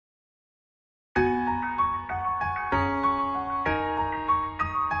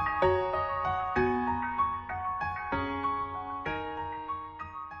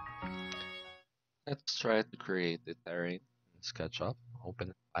Let's try to create the terrain in SketchUp.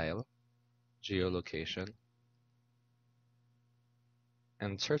 Open File, Geolocation,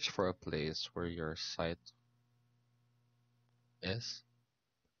 and search for a place where your site is.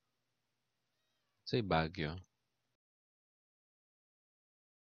 Say Baguio.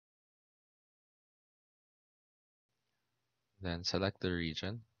 Then select the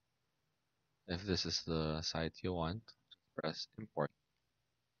region. If this is the site you want, press Import.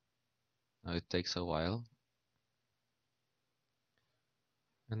 Now it takes a while.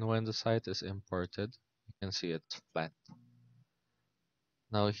 And when the site is imported, you can see it's flat.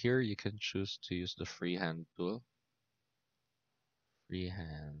 Now here you can choose to use the freehand tool.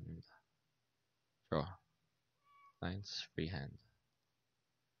 Freehand. Draw. Lines, freehand.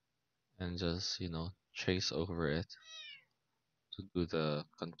 And just, trace over it to do the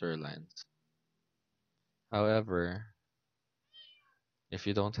contour lines. However, if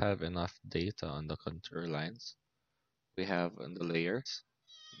you don't have enough data on the contour lines, we have on the layers,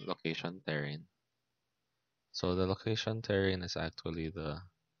 location terrain. So the location terrain is actually the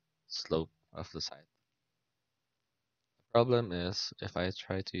slope of the site. The problem is if I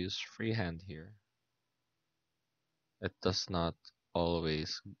try to use freehand here, it does not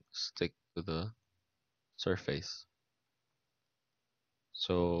always stick to the surface.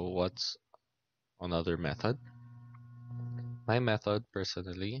 So what's another method? My method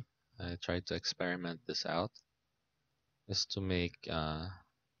personally, I tried to experiment this out, is to make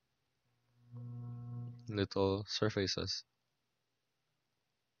little surfaces.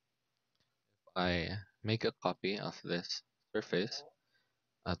 I make a copy of this surface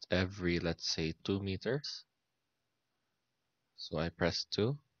at every, let's say, 2 meters. So I press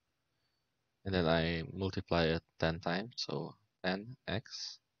 2, and then I multiply it 10 times. So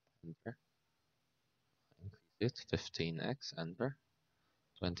 10x, enter. Increase it, 15x, enter.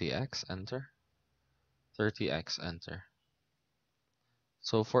 20x, enter. 30x, enter.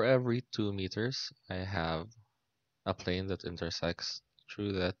 So for every 2 meters, I have a plane that intersects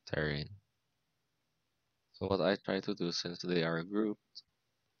through that terrain. So what I try to do, since they are grouped,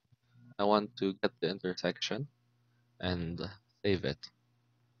 I want to get the intersection and save it.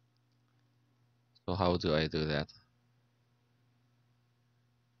 So how do I do that?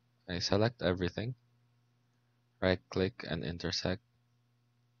 I select everything, right click and intersect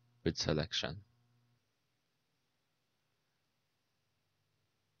with selection.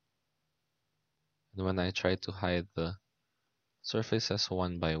 And when I try to hide the surfaces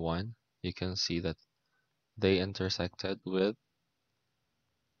one by one, you can see that they intersected with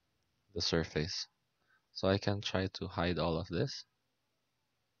the surface. So I can try to hide all of this.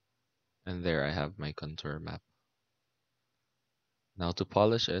 And there I have my contour map. Now to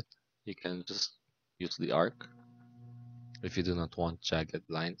polish it, you can just use the arc if you do not want jagged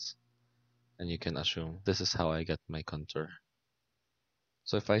lines. And you can assume this is how I get my contour.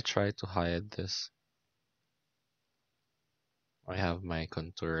 So if I try to hide this, I have my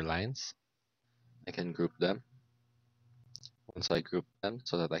contour lines. I can group them. Once I group them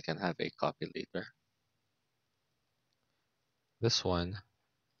so that I can have a copy later. This one,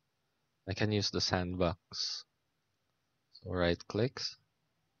 I can use the sandbox. So right clicks,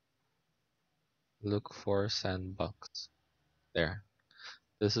 look for sandbox. There.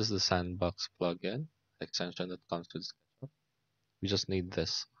 This is the sandbox plugin extension that comes with SketchUp. We just need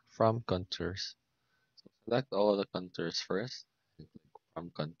this from contours. So select all the contours first and click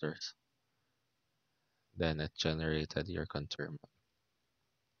from contours. Then it generated your contour map.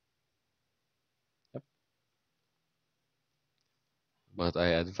 Yep. But I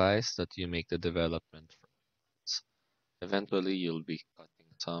advise that you make the development first. Eventually you'll be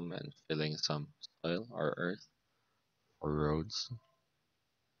cutting some and filling some soil or earth or roads.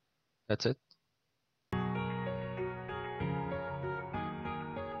 That's it.